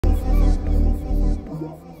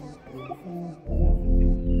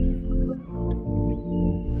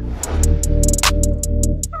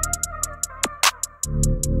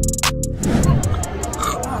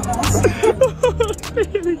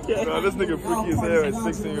bro. This nigga freaky as hell at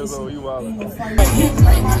 16 years old. You wildin'.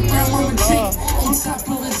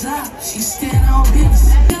 She stand on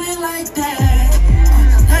business, feeling like that.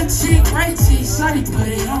 That chick, right chick, shawty put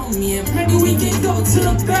it on me, and maybe we can go to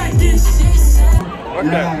the back. This shit.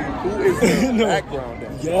 Okay, who is the background?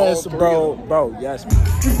 Yes, bro, yes.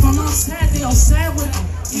 If I'm outside, they outside with them.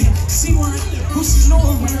 Yeah, see one, who she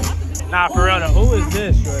know with. Nah, for real, though, who is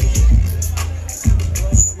this, shorty?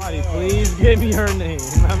 Somebody please give me her name.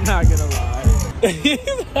 I'm not gonna lie.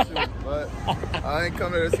 But I ain't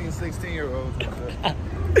come here to see 16-year-olds.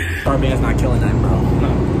 Our band's not killing that, bro. No.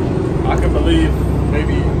 I can believe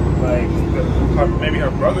maybe maybe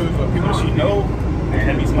her brothers or people she know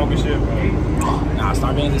and be smoking shit, bro. Nah,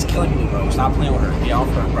 Star Band is killing me, bro. Stop playing with her. Get off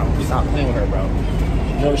her, bro. Stop playing with her, bro.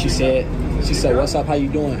 You know what she said? She said, "What's up? How you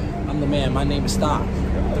doing? I'm the man. My name is Stop."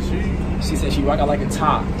 She said she rock out like a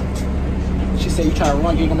top. She said you try to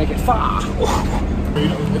run, you ain't gonna make it far. You know,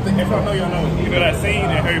 if I know y'all know, you know that scene in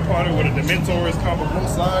Harry Potter where the Dementors come from both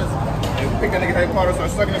sides and pick that nigga Harry Potter,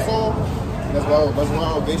 start sucking his soul. That's why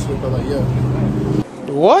all gay shit, but like, yeah.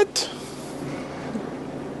 What?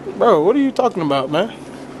 Bro, what are you talking about, man?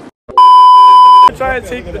 Try to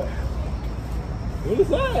take the... What is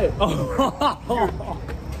that?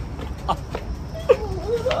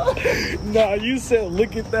 Nah, you said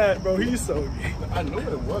look at that, bro. He's so gay. I knew what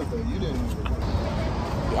it was, though. You didn't.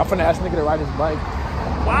 I'm finna ask nigga to ride his bike.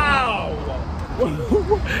 Wow!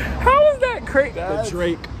 How is that crazy? The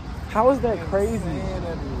Drake. How is that crazy?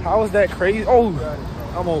 How is that crazy? Oh,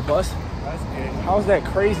 I'm on bus. That's gay. How is that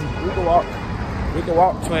crazy? We can walk. We can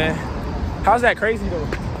walk, twin. How's that crazy though?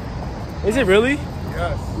 Is it really?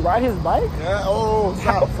 Yes. You ride his bike? Yeah. Oh,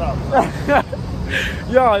 stop.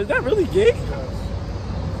 Yo, is that really gay? Yes.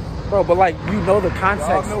 Bro, but like, you know the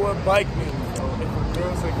context. Y'all know what bike means. So if a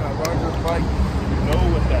girl say, "Can I ride your bike?" You know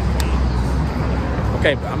what that means.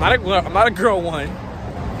 Okay, I'm not a girl, one.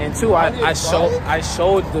 And two, I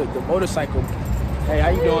showed the motorcycle. Hey, how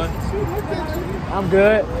you doing? I'm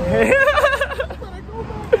good.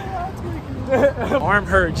 Arm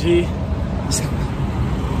hurt, G.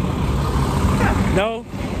 No,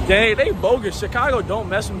 they bogus. Chicago don't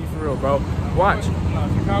mess with me for real, bro. Watch. No,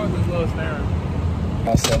 Chicago's as low as staring.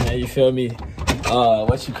 I said, man, you feel me?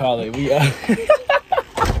 What you call it? We all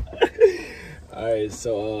right,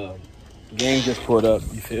 so gang just pulled up.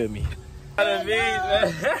 You feel me? Yo,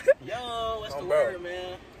 what's the word,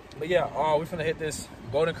 man? But yeah, we finna hit this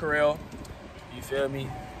Golden Corral. You feel me?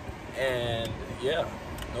 And yeah,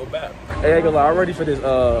 no bad. Hey, I go. I'm ready for this.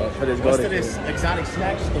 Golden. What's to this exotic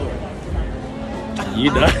snack store? You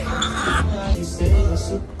done?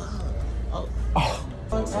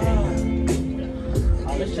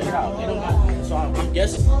 Let's check it out. They don't got, so I'm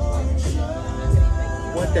guessing.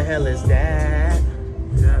 What the hell is that?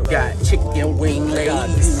 Got chicken wing legs. Got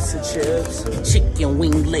pizza chips. Chicken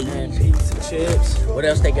wing legs. And pizza chips. What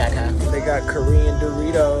else they got, huh? They got Korean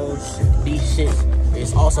Doritos. These shits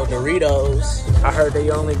is also Doritos. I heard they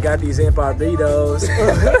only got these in Barbados.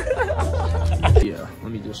 Yeah,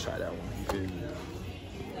 let me just try that one. You feel me?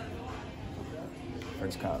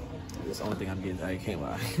 French cop. That's the only thing I'm getting. I can't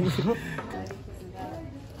lie. Let's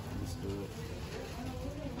do it.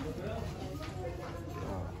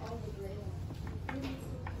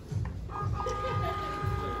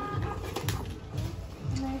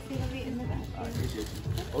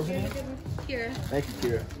 Kira. Thank you,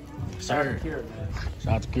 Kira. Sir. Kira, man.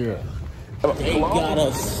 Shout out to Kira. They got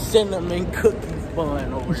a cinnamon cookie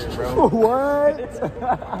bun over here, bro. What?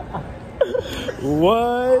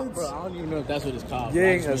 What? Bro, I don't even know if that's what it's called.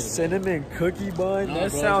 Getting a cinnamon cookie bun? No,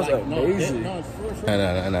 that bro, sounds like, amazing. No, it's for real.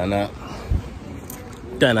 Da-na-na-na-na.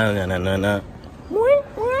 Da-na-na-na-na-na.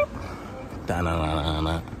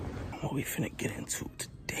 Da-na-na-na-na. What we finna get into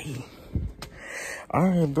today?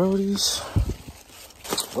 Alright, brodies.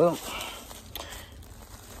 Well,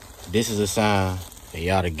 this is a sign for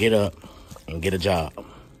y'all to get up and get a job.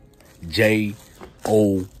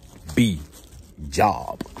 J-O-B.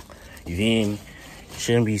 Job. You feel me? You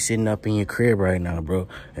shouldn't be sitting up in your crib right now, bro.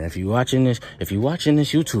 And if you watching this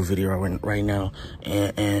YouTube video right now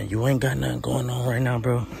and you ain't got nothing going on right now,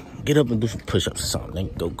 bro, get up and do some push-ups or something. Then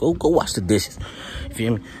go wash the dishes. You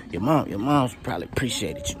feel me? Your mom's probably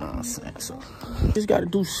appreciate it, you know what I'm saying? So you just gotta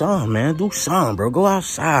do something, man. Do something, bro. Go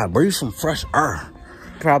outside, breathe some fresh air.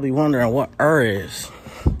 Probably wondering what air is.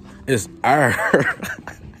 It's air.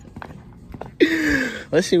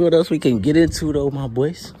 Let's see what else we can get into, though, my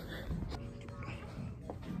boys.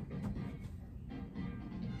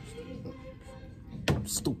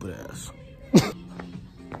 Stupid ass.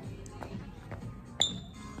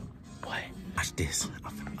 What? Watch this.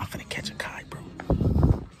 I'm finna catch a kite, bro.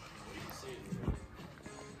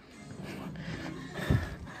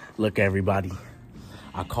 Look, everybody.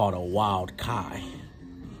 I caught a wild Kai.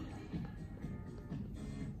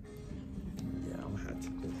 Yeah, I'm gonna have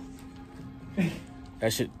to.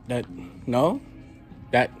 That shit, no?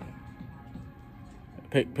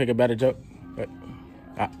 Pick a better joke. But,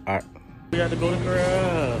 all right. We got to go to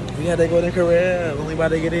Corral. We got to go to Corral. Only about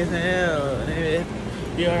to get his hell.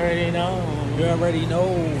 You already know. You already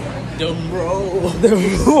know. Them bro.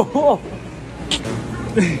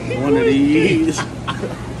 One of these.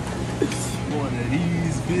 One of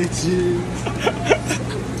these bitches.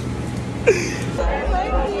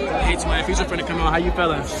 Hey, to my future friend to come on. How you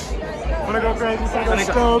feeling? Wanna go crazy?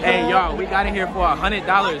 Hey, y'all, we got in here for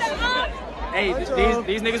 $100. Hey,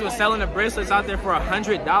 these niggas was selling the bracelets out there for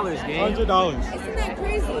 $100, gang. $100. Isn't that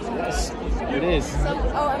crazy? Yes, it is.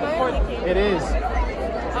 Oh, am I on? It is.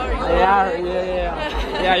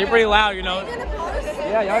 Yeah, you're pretty loud, you know.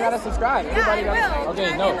 Yeah, y'all gotta subscribe. Everybody gotta.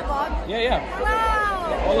 Okay, no. Yeah.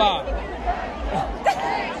 Hola.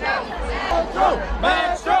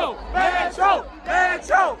 Metro.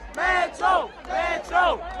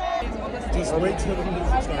 Just wait till the music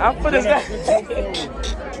starts. I'm finna say.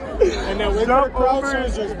 And then when the crowd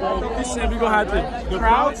surges, bro. He said we gonna have to. The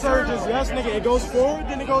crowd surges, yes, nigga. It goes forward,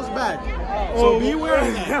 then it goes back. So beware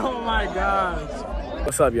of that. Oh my gosh.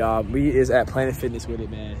 What's up, y'all? We is at Planet Fitness with it,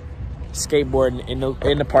 man. Skateboarding in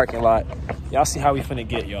the parking lot. Y'all see how we finna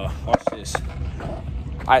get, y'all. Watch this.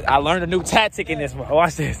 I learned a new tactic in this one.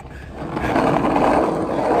 Watch this.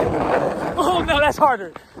 Oh no, that's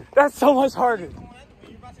harder. That's so much harder.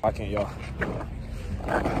 I can't, y'all.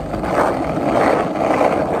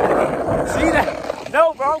 See that?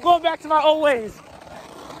 No, bro, I'm going back to my old ways.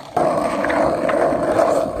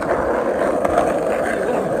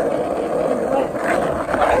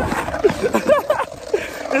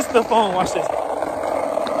 This is the phone. Watch this.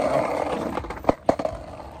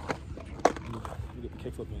 Get the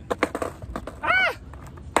kickflip, man. Ah!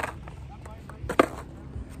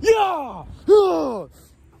 Yeah!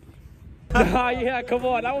 Yeah, come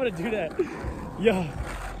on. I want to do that. Yeah.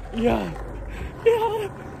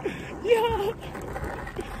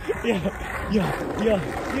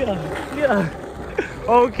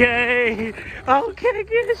 Okay,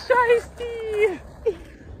 get it shiesty.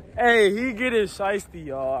 Hey, he get it shiesty,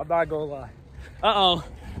 y'all. I'm not gonna lie. Uh-oh.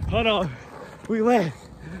 Hold on. We land.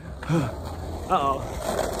 Uh-oh.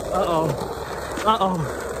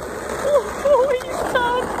 Oh, he's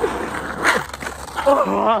tough.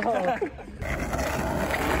 Oh.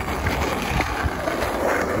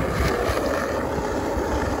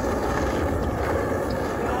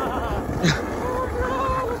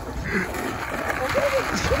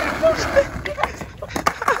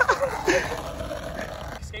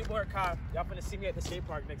 Skateboard cop. Y'all finna see me at the skate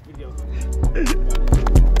park next video.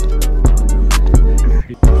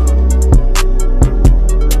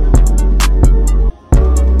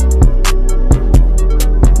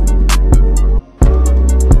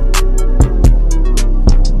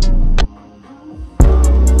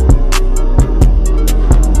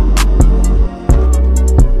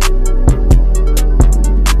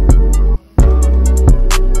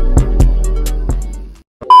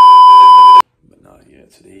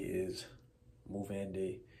 Today is move-in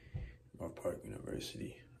day, North Park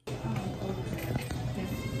University.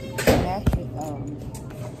 That should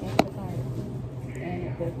and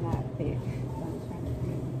it does not fit. So I'm trying to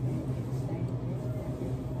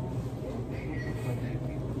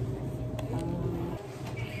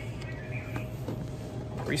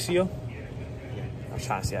Mauricio? I'm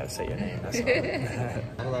trying to see how to say your name. That's all.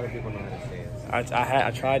 Not a lot of people know how to say it.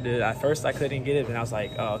 I tried to. At first, I couldn't get it, and I was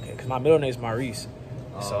like, oh, okay, because my middle name is Maurice.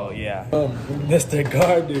 So yeah. Mr.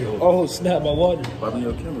 Gardner. Oh snap! My water. Bobby,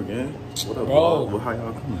 your camera, gang. What up, bro? Well, how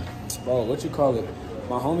y'all coming? Bro, what you call it?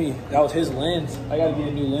 My homie, that was his lens. I gotta get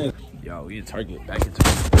a new lens. Yo, we in Target. Back in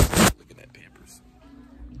Target. Look at that Pampers.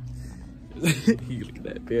 Look at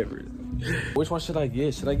that Pampers. Which one should I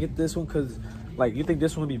get? Should I get this one? Cause, like, you think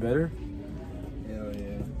this one would be better? Hell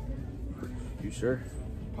yeah. You sure?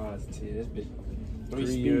 Positive. This bitch.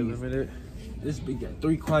 3 year limited. This bitch got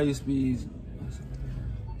 3 quiet speeds.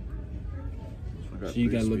 So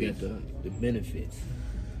you gotta look at the benefits.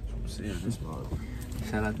 I'm saying this model.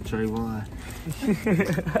 Shout out to Trayvon.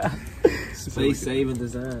 Space saving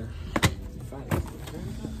design.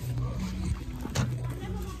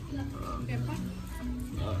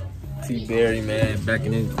 T-Berry, man, back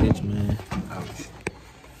in this bitch, man.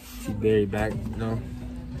 T-Berry back, you know.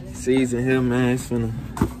 Season here, man. It's finna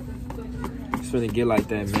get like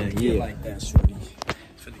that, man. Yeah. Get like that, shorty.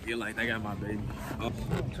 It's finna get like that. I got my baby. Oh.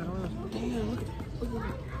 Damn, look at.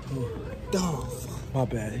 My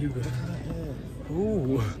bad. You good?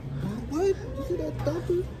 Ooh. What? You see that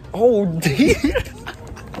Oh, damn.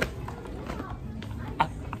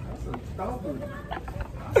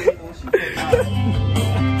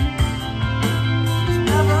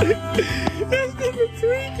 This nigga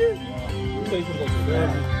tweaking.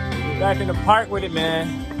 Back in the park with it, man.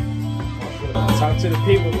 Talk to the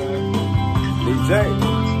people, man. DJ.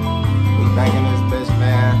 We back in this bitch,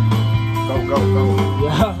 man. Go, go, go.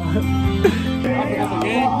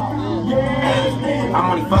 I'm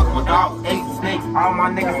only fucking with dogs, apes, snakes. All my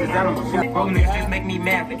niggas is animals. Broke niggas just make me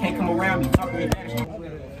mad. They can't come around me, talking me bad.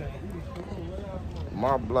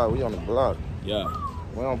 My block, we on the block. Yeah.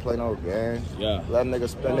 We don't play no games. Yeah. Let a nigga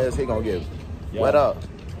spin this, he gonna get wet up.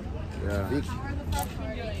 Yeah.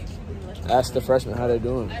 Ask the freshmen how they're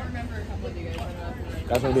doing.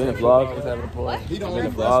 Guys gonna be in the vlog. What's happening, boy? He don't in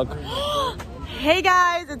the vlog. Hey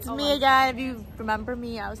guys, it's me again. If you remember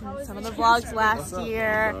me, I was in some of the vlogs last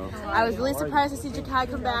year. I was really surprised to see Jakai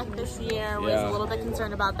come back this year. Was a little bit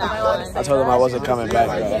concerned about that one. I told him I wasn't coming back,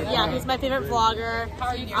 though. Yeah, he's my favorite vlogger.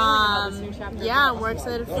 Yeah, we're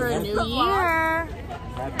excited for a new year.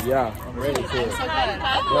 Yeah, I'm ready too.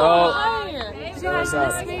 Yo, what's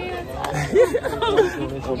up?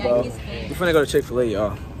 We're finna go to Chick-fil-A,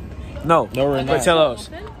 y'all. No, we're not.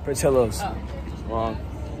 Portillo's. Wrong.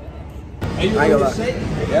 I ain't gonna lie.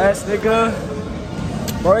 Yes, nigga.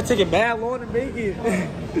 Bro, it taking mad long to make it.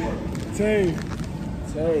 Tay.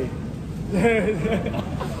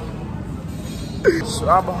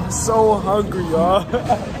 I'm so hungry, y'all.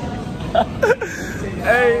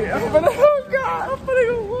 Hey, I'm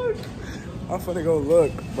finna go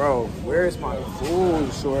look. Bro, where's my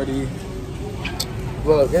food, shorty?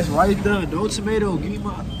 Look, it's right there. No tomato. Give me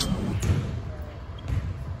my...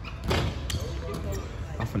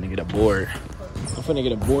 I'm finna get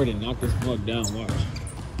a board. And knock this mug down. Watch.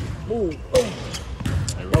 Ooh.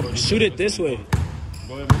 Oh, shoot it this way.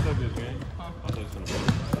 Go ahead, what's up this, man?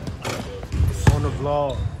 It's on the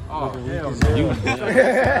vlog. Oh, hell no.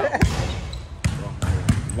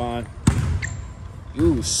 Vaughn.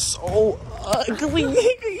 You so ugly,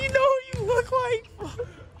 nigga. You know who you look like?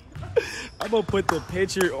 I'm gonna put the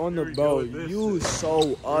picture on the boat. You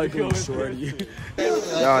so ugly, shorty.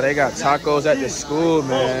 Yo, they got tacos at the school,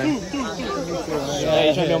 man. Hey,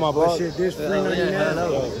 you trying to be on my vlog? Shit, this free on your name.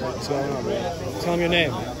 What's going on, man? Tell them your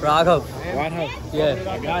name. Rodho. Yeah.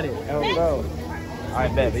 I got it. Let's go. I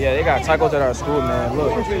bet. But yeah, they got tacos at our school, man.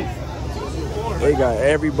 Look. They got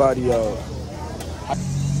everybody, yo.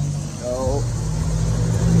 Yo.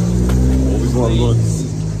 Always want to look.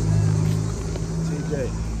 TJ.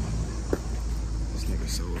 This nigga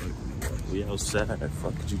so ugly. We outside.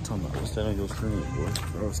 Fuck, what you talking about? What's that on your screen, boy?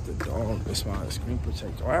 Bro, it's the dog. It's my screen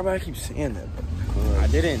protector. Why do I keep saying that, bro? I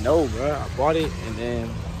didn't know, bro. I bought it and then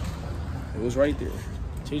it was right there.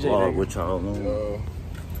 TJ, what y'all know?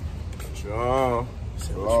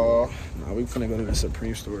 Nah, we finna go to the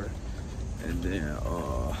Supreme store and then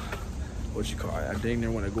what you call it? I dang near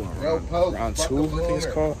want to go on round 2, I think it's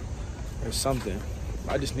called, or something.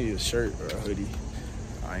 I just need a shirt or a hoodie.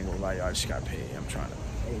 I ain't gonna lie, y'all. I just got paid. I'm trying to.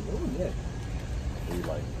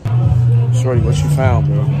 Shorty, what you found,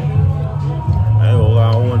 bro? I ain't gonna lie,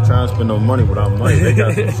 I don't want to try and spend no money without money. They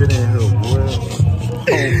got some shit in here, boy.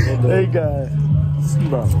 They got,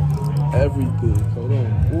 bro, everything. Hold on.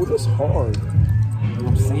 Ooh, that's hard.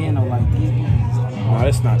 I'm saying, though, like these games. No,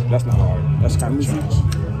 that's not hard. That's kind of trash.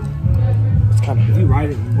 It's kind of. You write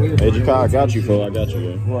it. Hey, Jakai, I got you, bro. I got you,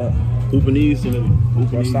 man. What? Hoopanese and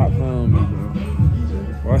Bro, stop playing with me, bro.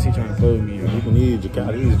 Why is he trying to play with me, yo? Hoopanese,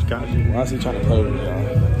 Jakai. Why is he trying to play with me, y'all?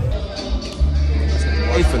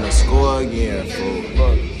 we finna score again, fool.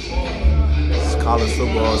 Look. It's college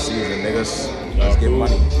football season, niggas. Let's get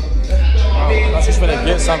money. I'm just finna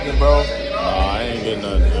get something, bro. Nah, I ain't getting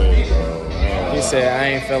nothing, bro. He said, I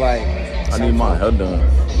ain't feel like... I need my hair done.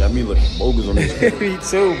 Got me looking bogus on this. Me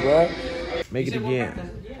too, bro. Make it again.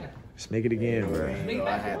 Just make it again, bro.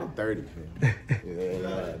 I had a 30.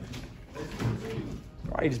 Yeah.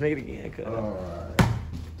 Why you just make it again, cuz?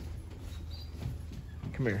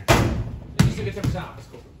 Come here.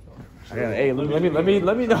 Hey, let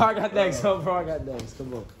me know I got next. Oh, bro, I got next.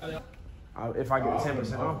 Come on. If I get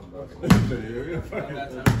 10% off.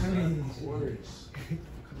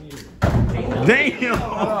 Damn!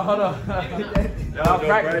 Hold on. I'll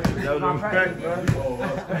practice, bro.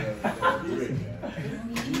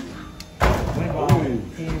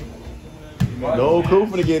 No crew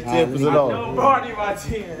finna get 10% off. Bro, I need my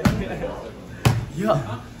 10.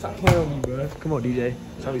 Yeah. Stop playing with me, bro. Come on, DJ.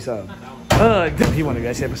 Tell me something. He wanna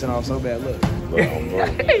get 10% off so bad. Look. You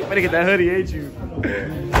better get that hoodie, ain't you?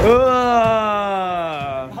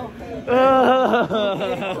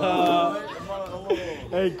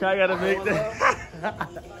 Hey, I gotta make that. Hey,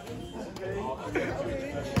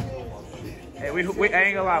 we I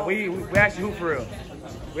ain't gonna lie, we actually hoop for real.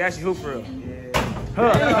 We actually hoop for real.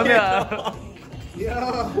 Huh? Yeah.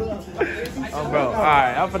 Oh, bro. All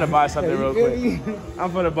right, I'm finna buy something real quick.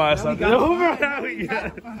 I'm finna buy something.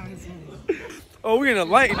 Oh, we in the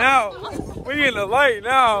light now. We in the light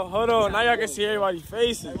now. Hold on. Now y'all can see everybody's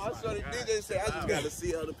faces. My shorty DJ said, I just gotta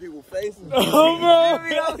see other people's faces. Oh,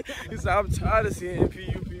 bro. He said, I'm tired of seeing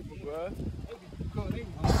NPU people, bro.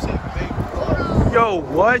 Yo,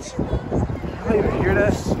 what? I don't even hear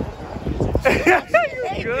that.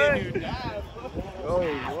 You good? Oh,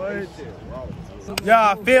 what?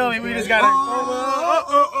 Y'all feel me? We just gotta.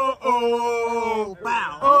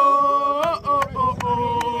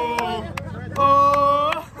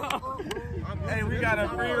 Hey, we got a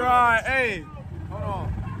free ride. Hey, hold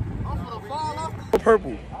on.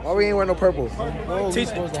 Purple. Why we ain't wearing no purple?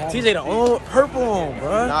 TJ the only purple on,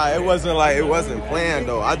 bro. Nah, it wasn't planned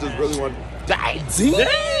though. I just really want. Damn.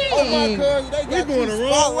 Oh my God, we going the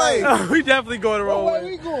wrong way. We definitely going the wrong way.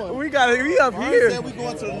 We going? We up here. Said we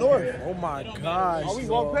going to the north. Oh my gosh. Are we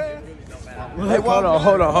walk past? Hey, hold on.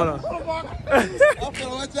 I'm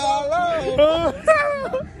finna let y'all know.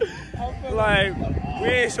 Like, we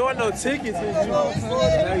ain't showing no tickets and shit.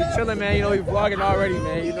 Now you chilling, man. You know we vlogging already,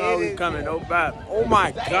 man. You know how we coming. No bad. Oh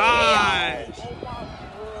my gosh.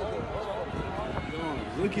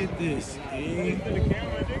 Look at this, man.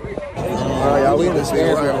 Y'all, we in the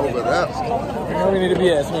stand right over there. Where we need to be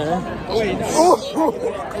at, man?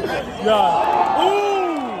 Yeah. Ooh.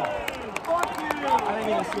 I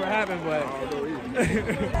didn't even see what happened, but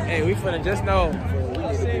hey, we finna just know.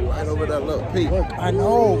 Right over that little peak. I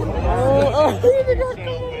know.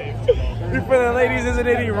 We finna ladies is in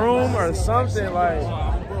any room or something like.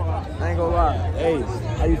 I ain't gonna lie. Hey,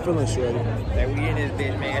 how you feeling, shorty? Like we in this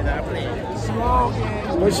bitch, man. Stop playing.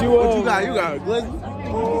 What you got? You got a glizzy?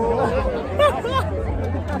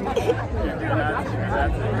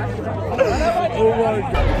 Oh my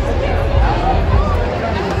God.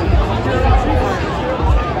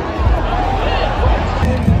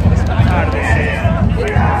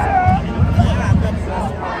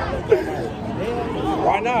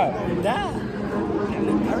 Why not?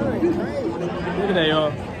 Look at that,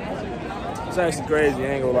 y'all. It's actually crazy, I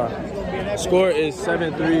ain't gonna lie. Score is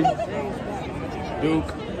 7-3.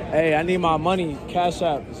 Duke. Hey, I need my money. Cash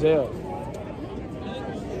App, Zelle.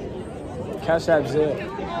 Cash App, Zelle.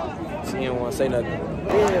 She didn't want to say nothing.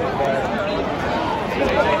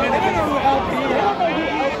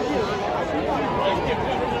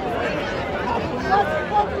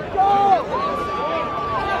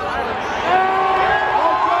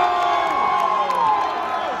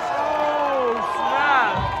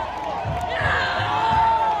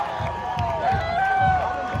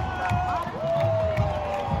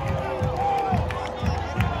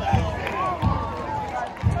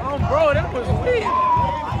 Bro, that was weird.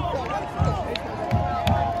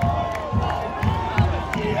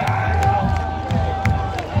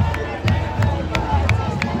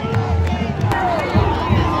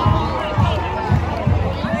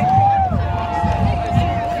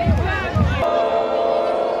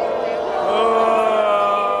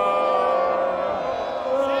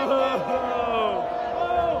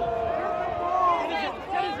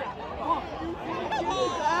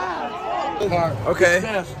 Okay.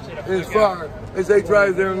 It's far as they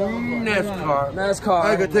drive their NASCAR.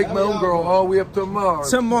 I could take my own girl all the way up to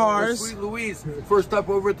Mars. To Mars. Sweet Louise. First stop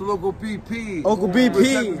over at the local BP. Uncle BP.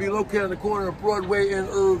 First stop would be located on the corner of Broadway and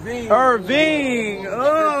Irving. Irving.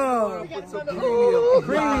 Oh. Put some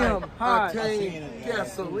Premium. High. Octane.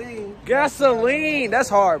 Gasoline. Gasoline. That's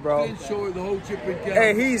hard, bro. Show her the whole chip and gas.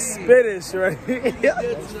 Hey, he's spitting, right?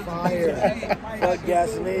 That's fire. Fuck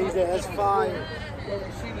gasoline. That's fire.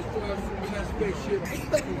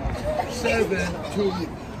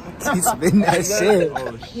 He's spitting that shit.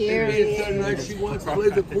 Period. She wants to play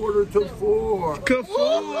the 3/4.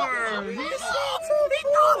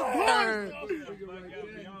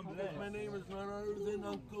 My name is none other than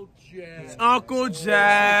Uncle Jack. Uncle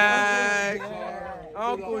Jack.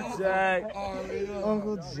 Uncle Jack.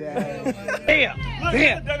 Uncle Jack. Damn.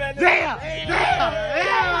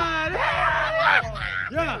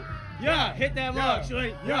 Yeah, hit that mug,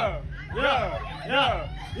 shorty. Yeah.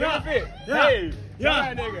 Fit. Hey.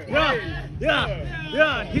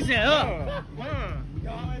 Yeah. He said,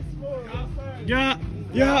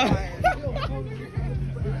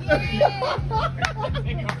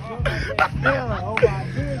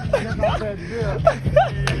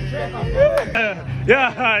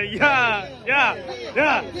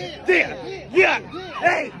 Yeah.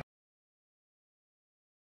 Hey.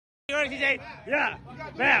 You heard TJ? Yeah.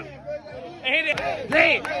 Bam. We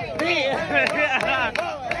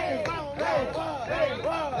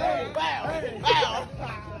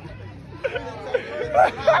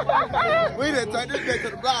done turn this bitch to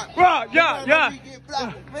the block. Bro, yeah.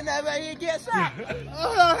 Whenever he gets shot.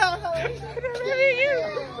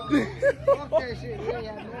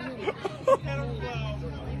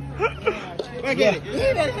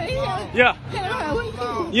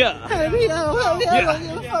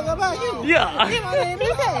 Yeah.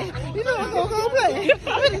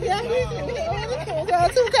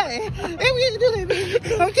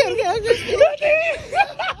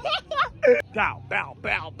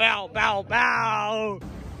 Bow.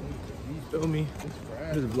 You feel me?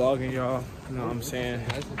 Just vlogging, y'all. You know what I'm saying?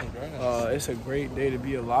 It's a great day to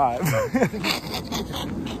be alive.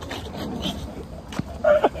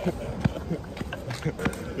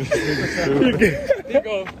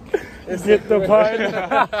 Get the part.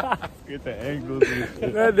 Get the angles.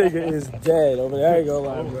 That nigga is dead over there. I ain't gonna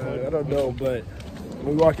lie, bro. I don't know, but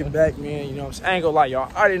we walking back, man. You know what I'm saying? I ain't gonna lie,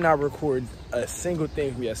 y'all. I did not record a single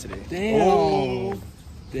thing from yesterday. Damn.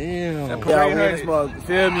 Yeah, we in this mug. You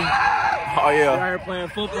feel me? Oh yeah. We're out here playing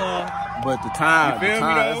football. But the time,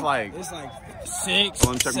 it's like 6,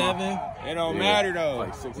 7. It don't matter though.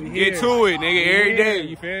 Like 6. We Get here. to it, nigga. Every day.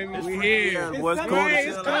 You feel me? We here. What's cold?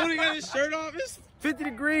 It's cold. He got his shirt off. It's 50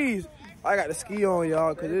 degrees. I got the ski on,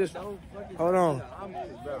 y'all, cause it's. Hold on.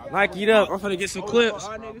 Nike it up. I'm finna get some clips.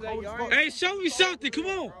 Hey, show me something. Come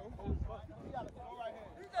on.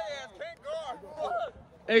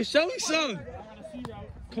 Hey, show me something.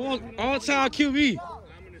 Come on, all-time QB.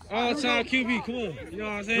 All-time QB. Come on. You know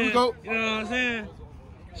what I'm saying? You know what I'm saying?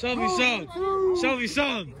 Show me something. Show me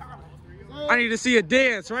something. I need to see a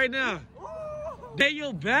dance right now. Day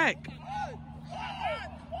your back.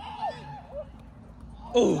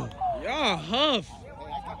 Oh, y'all huff.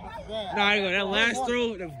 Nah, I ain't gonna. That last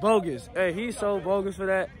throw, that's bogus. Hey, he's so bogus for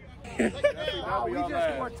that. Oh,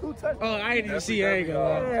 I didn't even see. I ain't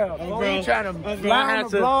gonna. Yeah, bro. Trying to I had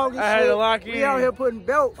to lock in. We out here putting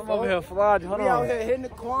belts. I'm over here flogging. Hold on. We out here hitting the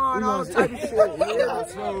quan, all type of shit.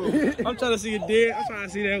 Yeah, I'm trying to see a dead. I'm trying to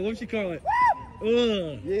see that. What you call it?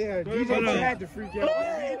 Yeah, DJ had to freak out.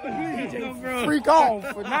 DJ freak off,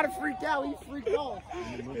 but not a freak out. He freaked off.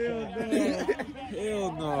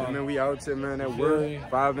 Hell no. Man, we out here, man, at work,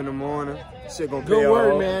 5 in the morning. Shit gonna pay Good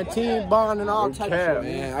work, off. man. Team bond and all types of shit.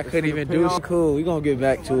 Man, I couldn't even do it. Cool. We gonna get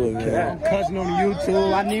back to it, man. Cousin on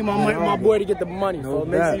YouTube. I need my boy to get the money. So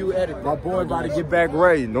make sure you edit. My boy about to get back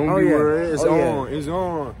right. Don't be worried. It's on. It's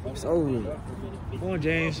on. It's over. Come on,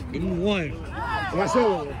 James. Give me one. What's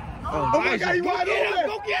over? Oh my God, you wide open.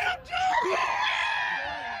 Go get him, Joe.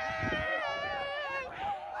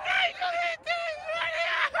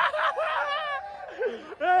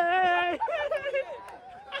 Hey!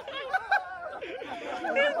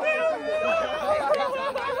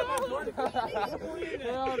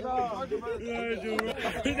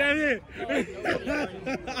 That's it.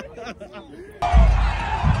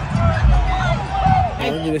 I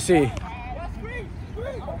need you to see.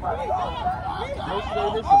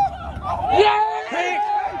 Yeah! Hey!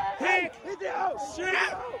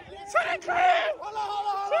 Strap! To the crib! Hold on!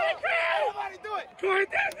 To the crib! Everybody do it! Go ahead,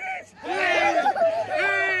 that bitch! Hey!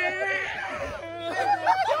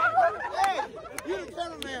 You the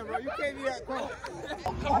cameraman, bro. You can't be that close.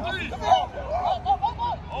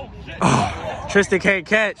 Tristan can't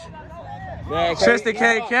catch. Tristan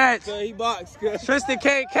can't catch. He boxed. Tristan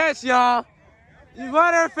can't catch, y'all.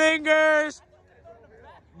 Butterfingers.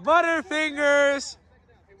 Butterfingers.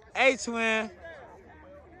 Hey, twin.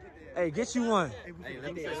 Hey, get you one.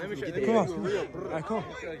 Come on. All right, come on.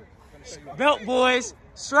 Belt boys.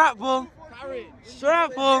 Strap them.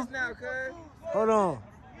 Strap them. Hold on.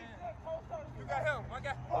 Oh my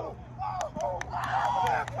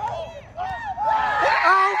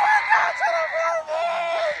God, to the movie!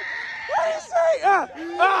 What do you say? Yeah!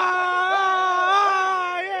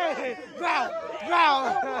 Bow!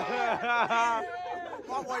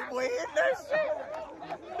 My white boy hit that shit!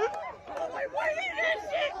 My white boy hit that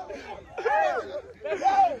shit!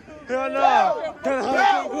 Hell no! Go!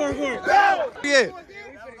 Yeah!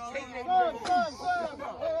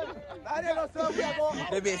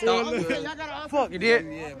 Fuck, you did?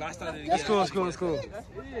 Yeah, but I started again. It's cool.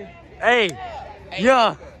 Hey,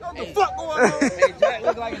 yeah. What the fuck going on? Hey, Jack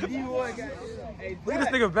look like a D-boy guy. Hey, look at this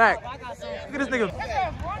nigga back. Look at this nigga.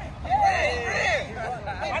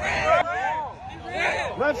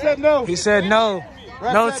 Ref said no. He said no.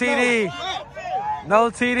 No TD. No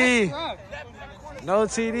TD. No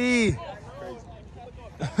TD.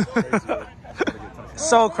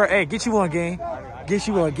 So crazy. Hey, get you one, gang. Get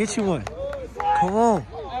you one. Come on.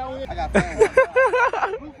 I got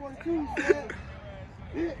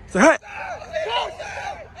Say hey.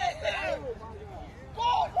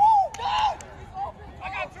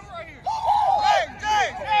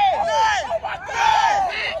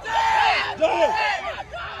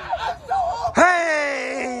 Hey!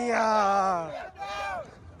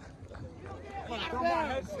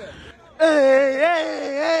 Hey!